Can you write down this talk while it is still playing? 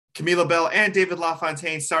Camilla Belle and David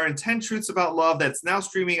LaFontaine star in 10 Truths About Love that's now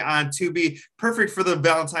streaming on Tubi. Perfect for the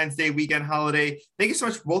Valentine's Day weekend holiday. Thank you so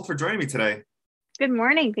much both for joining me today. Good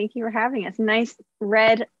morning. Thank you for having us. Nice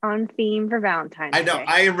red on theme for Valentine's I know. Day.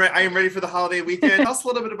 I am ready for the holiday weekend. Tell us a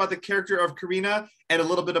little bit about the character of Karina and a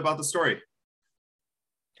little bit about the story.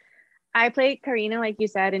 I play Karina, like you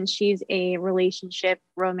said, and she's a relationship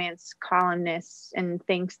romance columnist and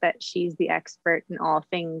thinks that she's the expert in all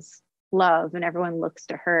things love, and everyone looks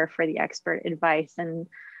to her for the expert advice. And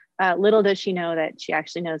little does she know that she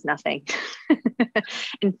actually knows nothing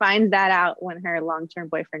and finds that out when her long-term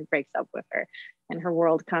boyfriend breaks up with her and her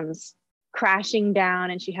world comes crashing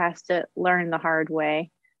down and she has to learn the hard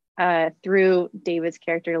way through David's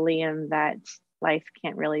character, Liam, that life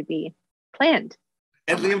can't really be planned.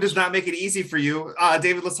 And Liam does not make it easy for you.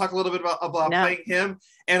 David, let's talk a little bit about playing him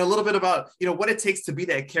and a little bit about, what it takes to be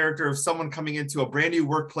that character of someone coming into a brand new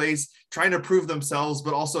workplace, trying to prove themselves,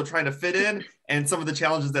 but also trying to fit in, and some of the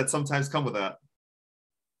challenges that sometimes come with that.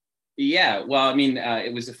 Yeah, well, I mean,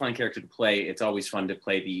 it was a fun character to play. It's always fun to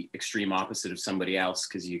play the extreme opposite of somebody else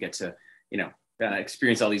because you get to,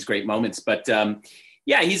 experience all these great moments. But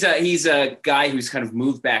yeah, he's a guy who's kind of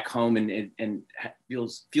moved back home and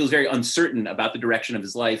feels very uncertain about the direction of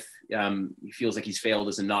his life. He feels like he's failed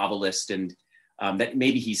as a novelist and that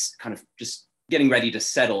maybe he's kind of just getting ready to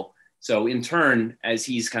settle. So in turn, as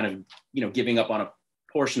he's kind of, giving up on a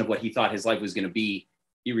portion of what he thought his life was going to be,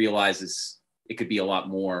 he realizes it could be a lot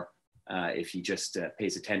more if he just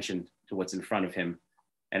pays attention to what's in front of him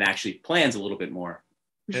and actually plans a little bit more.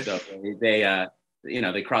 So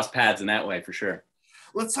they cross paths in that way for sure.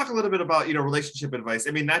 Let's talk a little bit about, relationship advice.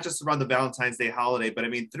 I mean, not just around the Valentine's Day holiday, but I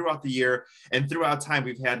mean, throughout the year and throughout time,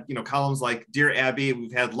 we've had, columns like Dear Abby,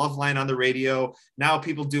 we've had Love Line on the radio. Now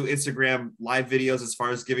people do Instagram live videos as far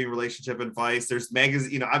as giving relationship advice. There's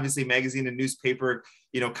magazine, obviously magazine and newspaper,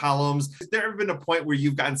 columns. Has there ever been a point where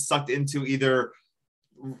you've gotten sucked into either,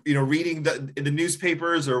 reading the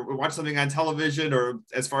newspapers or watch something on television or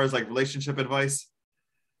as far as like relationship advice?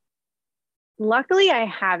 Luckily, I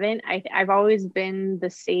haven't. I've always been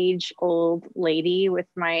the sage old lady with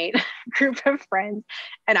my group of friends,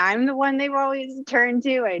 and I'm the one they've always turned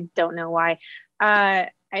to. I don't know why.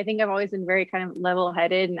 I think I've always been very kind of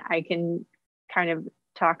level-headed, and I can kind of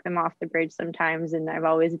talk them off the bridge sometimes. And I've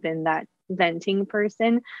always been that venting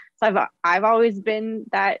person. So I've always been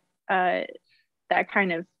that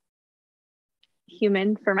kind of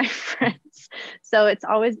human for my friends. So it's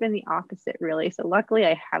always been the opposite, really. So luckily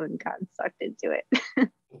I haven't gotten sucked into it.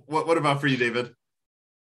 What about for you, David?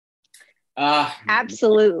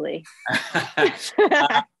 Absolutely.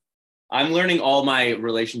 I'm learning all my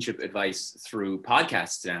relationship advice through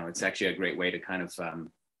podcasts now. It's actually a great way to kind of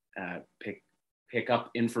pick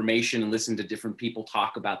up information and listen to different people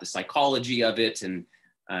talk about the psychology of it. And,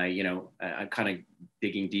 I'm kind of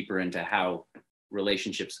digging deeper into how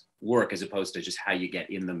relationships work as opposed to just how you get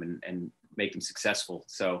in them and make them successful.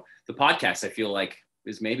 So the podcast, I feel like,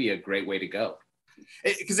 is maybe a great way to go.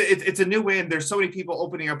 Because it's a new way, and there's so many people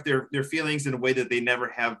opening up their feelings in a way that they never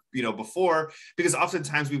have, before. Because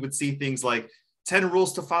oftentimes we would see things like 10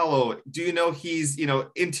 rules to follow. Do you know he's,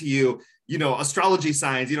 into you? Astrology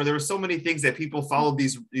signs. There were so many things that people followed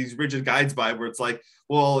these rigid guides by, where it's like,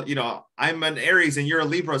 well, I'm an Aries and you're a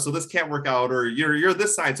Libra, so this can't work out, or you're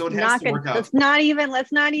this sign, so it has to work out. Let's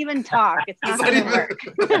not even talk. It's not going to work.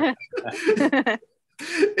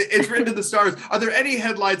 It's written to the stars. Are there any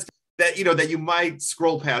headlines that that you might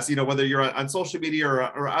scroll past, whether you're on social media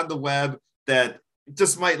or on the web, that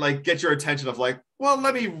just might like get your attention of like, well,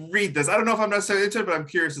 let me read this. I don't know if I'm necessarily into it, but I'm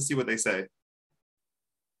curious to see what they say.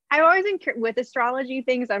 I've always been with astrology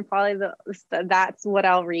things. I'm probably that's what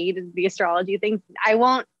I'll read is the astrology things. I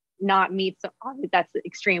won't not meet. So that's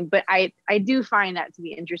extreme, but I do find that to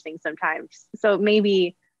be interesting sometimes. So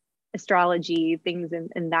maybe astrology things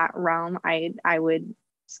in that realm, I would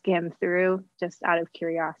skim through just out of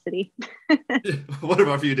curiosity. What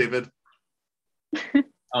about for you, David?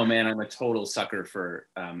 Oh man, I'm a total sucker for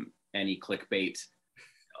any clickbait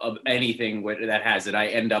of anything that has it.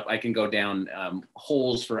 I can go down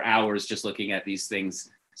holes for hours just looking at these things.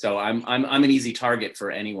 So I'm an easy target for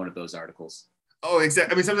any one of those articles. Oh,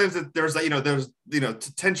 exactly. I mean, sometimes there's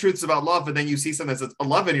 10 truths about love, and then you see something that's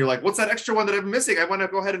 11. You're like, what's that extra one that I'm missing? I want to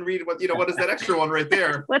go ahead and read what is that extra one right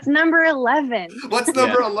there? What's number 11? What's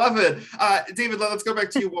number 11? David, let's go back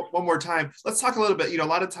to you one more time. Let's talk a little bit. A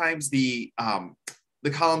lot of times the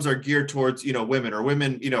columns are geared towards, women or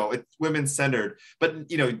women, it's women centered, but,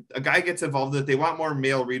 a guy gets involved that they want more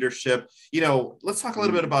male readership. Let's talk a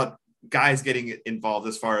little bit about guys getting involved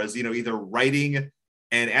as far as, either writing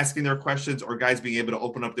and asking their questions or guys being able to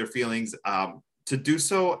open up their feelings to do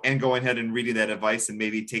so and going ahead and reading that advice and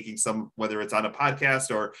maybe taking some, whether it's on a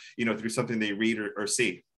podcast or, you know, through something they read or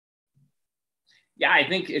see? Yeah, I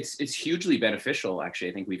think it's hugely beneficial.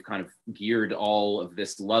 Actually, I think we've kind of geared all of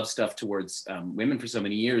this love stuff towards women for so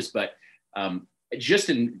many years, but just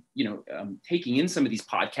in, taking in some of these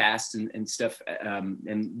podcasts and stuff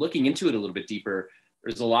and looking into it a little bit deeper,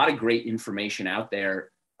 there's a lot of great information out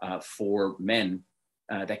there for men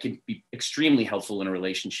that can be extremely helpful in a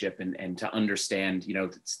relationship and to understand,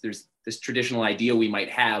 there's this traditional idea we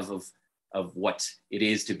might have of what it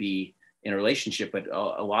is to be in a relationship, but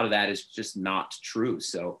a lot of that is just not true.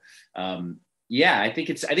 So I think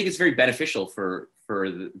it's very beneficial for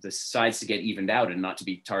the sides to get evened out and not to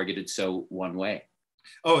be targeted so one way.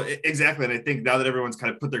 Oh, exactly. And I think now that everyone's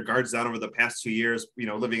kind of put their guards down over the past 2 years,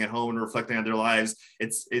 living at home and reflecting on their lives,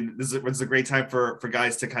 this is a great time for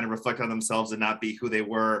guys to kind of reflect on themselves and not be who they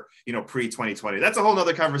were, pre-2020. That's a whole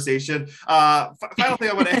nother conversation. Final thing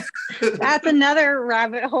I want to That's another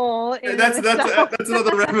rabbit hole. That's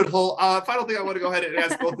another rabbit hole. Final thing I want to go ahead and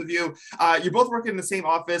ask both of you. You're both working in the same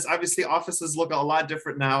office. Obviously, offices look a lot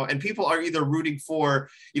different now, and people are either rooting for,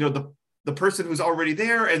 the person who's already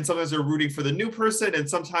there, and sometimes they're rooting for the new person, and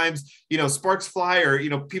sometimes, sparks fly, or,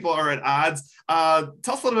 people are at odds.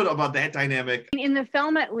 Tell us a little bit about that dynamic. In the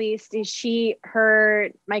film, at least,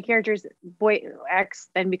 my character's ex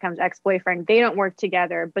then becomes ex-boyfriend. They don't work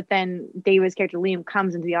together, but then David's character, Liam,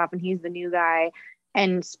 comes into the office, and he's the new guy,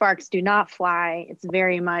 and sparks do not fly. It's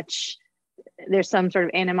very much, there's some sort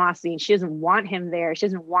of animosity. She doesn't want him there. She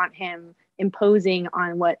doesn't want him imposing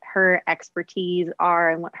on what her expertise are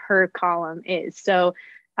and what her column is. So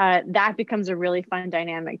that becomes a really fun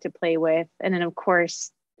dynamic to play with. And then, of course,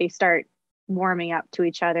 they start warming up to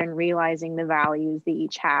each other and realizing the values they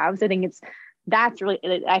each have. So I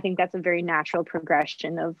think that's a very natural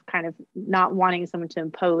progression of kind of not wanting someone to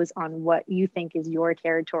impose on what you think is your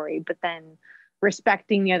territory, but then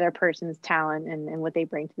respecting the other person's talent and what they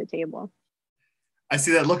bring to the table. I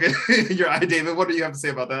see that look in your eye, David. What do you have to say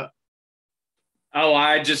about that? Oh,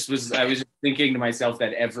 I was just thinking to myself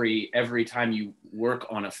that every time you work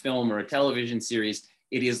on a film or a television series,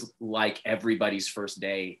 it is like everybody's first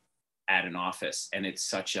day at an office. And it's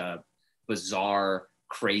such a bizarre,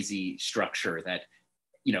 crazy structure that,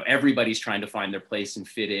 everybody's trying to find their place and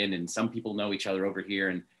fit in. And some people know each other over here.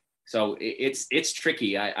 And so it's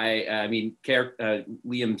tricky. I mean,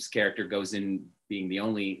 Liam's character goes in being the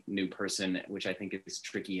only new person, which I think is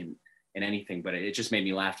tricky in anything, but it just made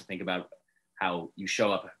me laugh to think about how you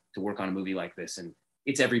show up to work on a movie like this, and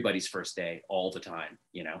it's everybody's first day all the time,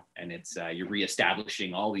 and it's you're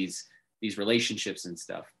reestablishing all these relationships and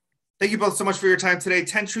stuff. Thank you both so much for your time today.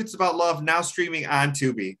 10 Truths About Love, now streaming on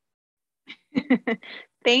Tubi.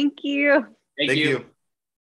 Thank you. Thank you.